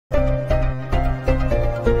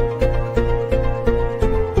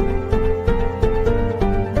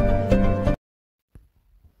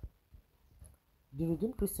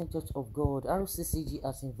Christian Church of God, Rccg,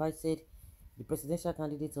 has invited the presidential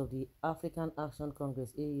candidate of the African Action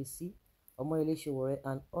Congress, AAC, Omoyele Sowore,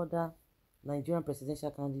 and other Nigerian presidential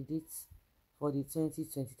candidates for the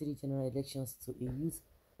 2023 general elections to a youth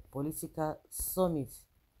political summit.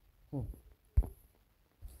 The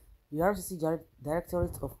RCC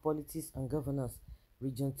Directorate of Politics and Governance,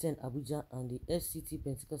 Region 10, Abuja, and the FCT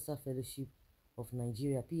Pentecostal Fellowship of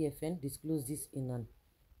Nigeria, PFN, disclosed this in an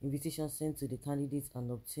invitation sent to the candidates and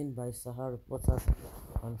obtained by Sahara reporters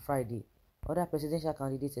on Friday. Other presidential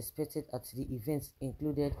candidates expected at the event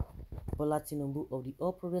included Bola Tinubu of the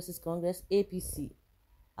All Progressives Congress, APC,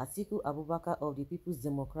 Atiku Abubakar of the People's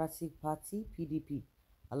Democratic Party, PDP,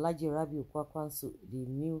 Alhaji Rabiu Kwankwaso, the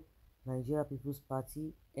New Nigeria People's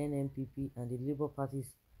Party, NNPP, and the Labour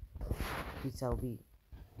Party's Peter Obi.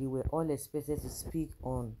 They were all expected to speak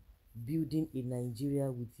on building a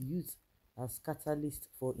Nigeria with youth as catalyst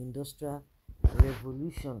for industrial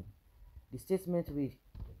revolution. The statement read,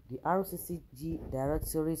 the RCCG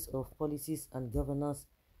Directorate of Policies and Governance,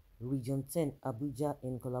 Region 10, Abuja,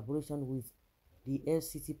 in collaboration with the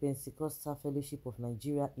FCT Pentecostal Fellowship of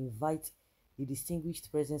Nigeria, invite the distinguished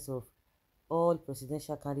presence of all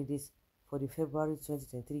presidential candidates for the February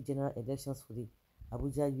 2023 general elections for the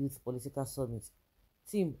Abuja Youth Political Summit.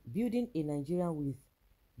 Theme: Building a Nigeria with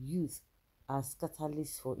Youth as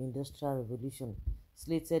Catalyst for Industrial Revolution.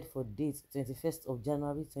 Slated for date 21st of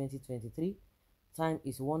January 2023. Time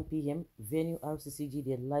is 1 p.m. Venue: RCCG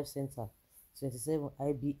The Life Center, 27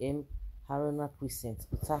 IBM Haruna Crescent,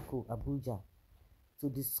 Utako, Abuja, to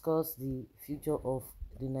discuss the future of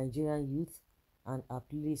the Nigerian youth and a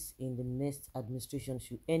place in the next administration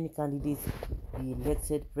should any candidate be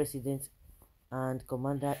elected president and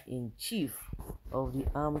commander-in-chief of the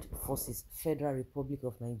Armed Forces, Federal Republic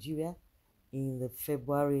of Nigeria, in the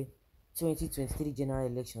February 2023 general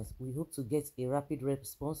elections. We hope to get a rapid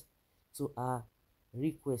response to our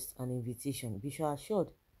request and invitation. Be sure assured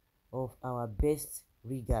of our best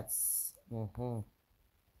regards.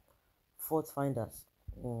 Fault finders.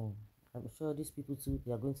 I'm sure these people too,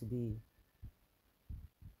 they are going to be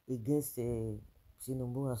against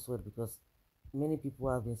Tinubu as well, because many people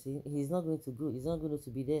have been saying he's not going to go, he's not going to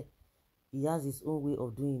be there. He has his own way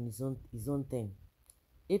of doing his own thing.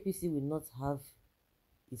 APC will not have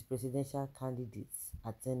its presidential candidates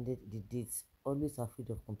attended the dates, always afraid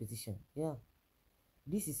of competition. Yeah,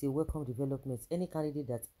 this is a welcome development. Any candidate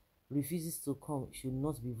that refuses to come should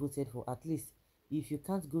not be voted for. At least if you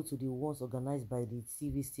can't go to the ones organized by the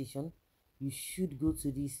TV station, you should go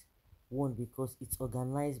to this one because it's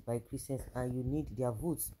organized by Christians and you need their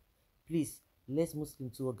votes. Please, let's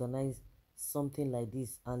Muslims to organize something like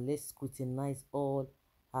this, and let's scrutinize all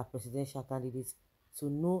our presidential candidates to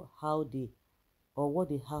know how they or what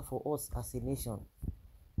they have for us as a nation.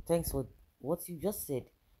 Thanks for what you just said.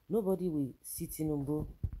 Nobody will see Tinubu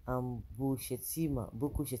and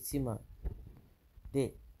Boko Shetima there.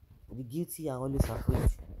 The guilty are always afraid.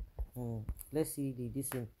 Let's see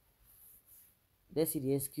Let's see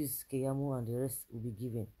the excuse Keyamu and the rest will be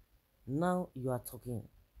given. Now you are talking.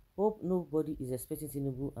 Hope nobody is expecting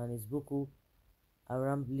Tinubu and his Boko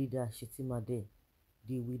Haram leader Shetima there.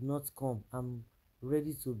 They will not come. I'm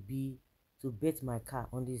ready to bet my car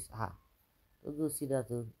on this. Don't go see that.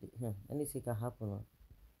 Anything can happen.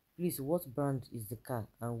 Please, what brand is the car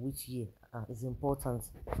and which year? It's important.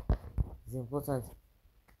 It's important.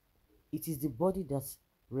 It is the body that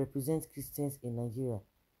represents Christians in Nigeria.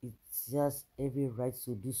 It has every right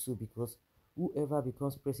to do so because whoever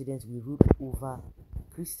becomes president will rule over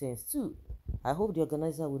Christians too. I hope the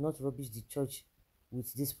organizer will not rubbish the church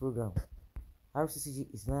with this program.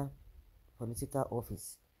 RCCG is now political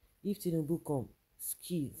office. If Tinubu come,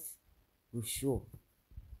 skills will show.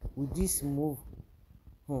 With this move,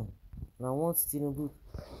 I want Tinubu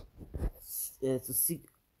to sit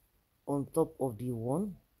on top of the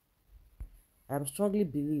one. I strongly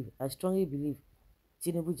believe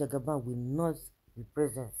Tinubu Jagaban will not be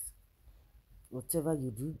present. Whatever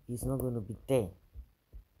you do, he's not going to be there.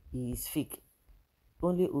 He is fake.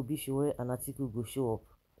 Only Obi Sowore and Atiku go show up.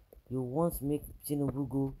 You won't make Tinubu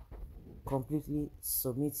go completely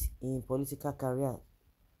submit in political career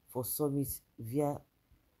for summit via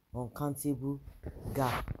uncountable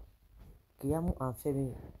gap. Keyamu and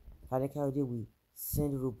Femi Falekaude will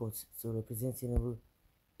send robots to represent Tinubu.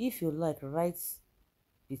 If you like, write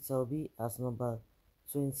Peter Obi as number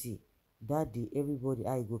 20. That day, everybody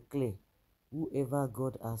I go clear. Whoever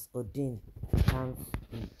God has ordained can't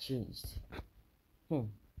be changed.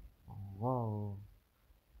 Wow.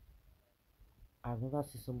 I've never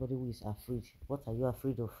seen somebody who is afraid. What are you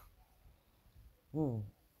afraid of?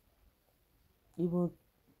 Even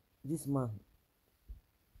this man,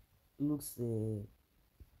 looks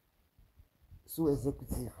so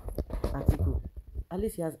executive article. At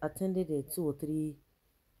least he has attended two or three,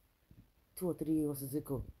 what's it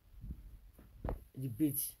called,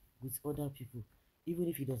 debates with other people, even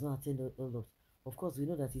if he does not attend all of course, we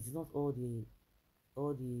know that it's not all the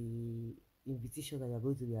invitation that you are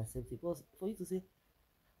going to be accepted. Because for you to say,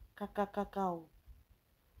 kaka kakao,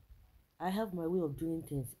 I have my way of doing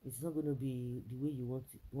things, it's not going to be the way you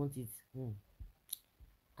want it.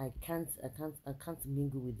 I can't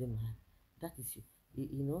mingle with them. That is,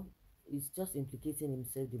 you know, it's just implicating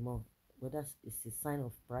himself the more. Whether it's a sign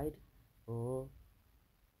of pride or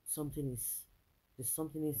something is there's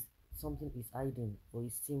something is hiding or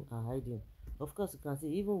his team are hiding. Of course, you can see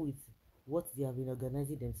even with what they have been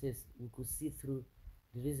organizing themselves, we could see through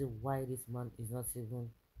the reason why this man is not even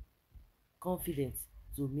confident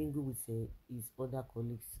to mingle with his other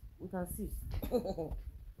colleagues. We can see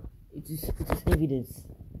it is evidence.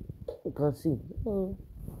 You can see.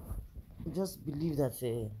 Just believe that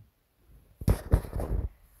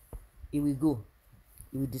he will go.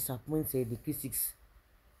 He will disappoint the critics.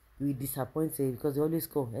 He will disappoint because they always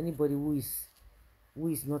call anybody who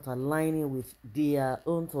is not aligning with their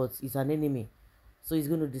own thoughts is an enemy. So he's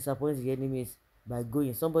going to disappoint the enemies by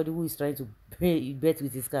going. Somebody who is trying to bet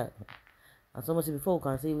with his car. And somebody say, before we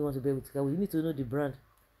can say we want to bet with his car, we need to know the brand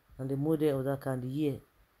and the model of that car and the year.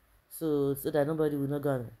 So that nobody will not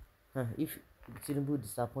go. If Tinubu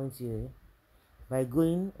disappoints you by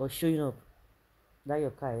going or showing up, that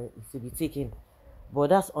your car is to be taken.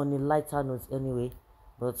 But that's on a lighter note anyway.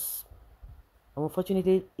 But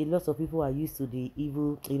unfortunately, a lot of people are used to the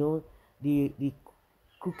evil, the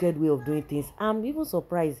crooked way of doing things. I'm even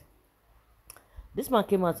surprised. This man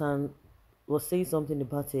came out and was saying something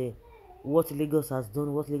about what Lagos has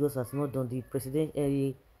done, what Lagos has not done.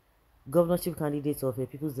 The governorship candidate of the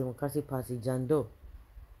People's Democratic Party, Jando.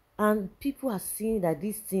 And people are seeing that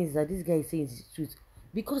these things that this guy is saying is truth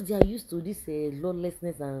because they are used to this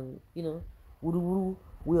lawlessness and wuru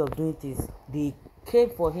way of doing things. They came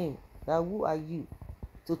for him. That who are you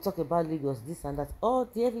to talk about Lagos, this and that? All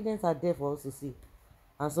the evidence are there for us to see.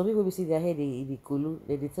 And some people will see their head the kolu.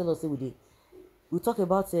 They tell us we talk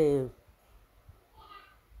about the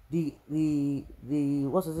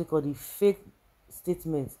what is it called, the fake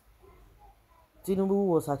statement. Tinubu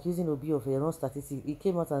was accusing Obi of a wrong statistic. He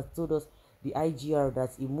came out and told us the IGR that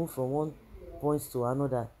he moved from one point to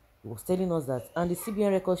another. He was telling us that, and the CBN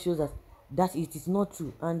record shows that it is not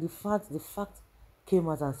true. And the fact came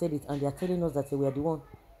out and said it, and they are telling us that we are the one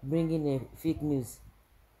bringing fake news.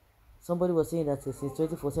 Somebody was saying that since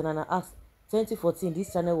 2014, and I asked, 2014,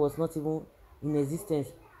 this channel was not even in existence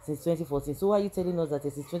since 2014. So why are you telling us that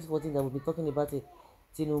since 2014 that we've been talking about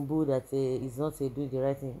Tinubu that is not doing the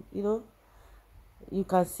right thing? You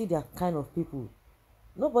can see their kind of people.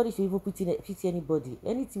 Nobody should even pity anybody.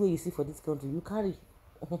 Anything you see for this country, you carry.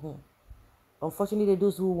 Unfortunately,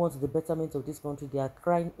 those who want the betterment of this country, they are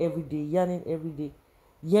crying every day, yearning every day,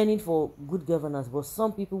 yearning for good governance. But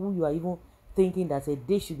some people who you are even thinking that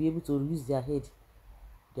they should be able to use their head,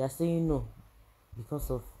 they are saying no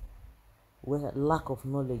because of lack of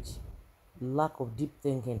knowledge, lack of deep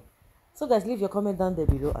thinking. So guys, leave your comment down there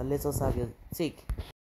below and let us have your take.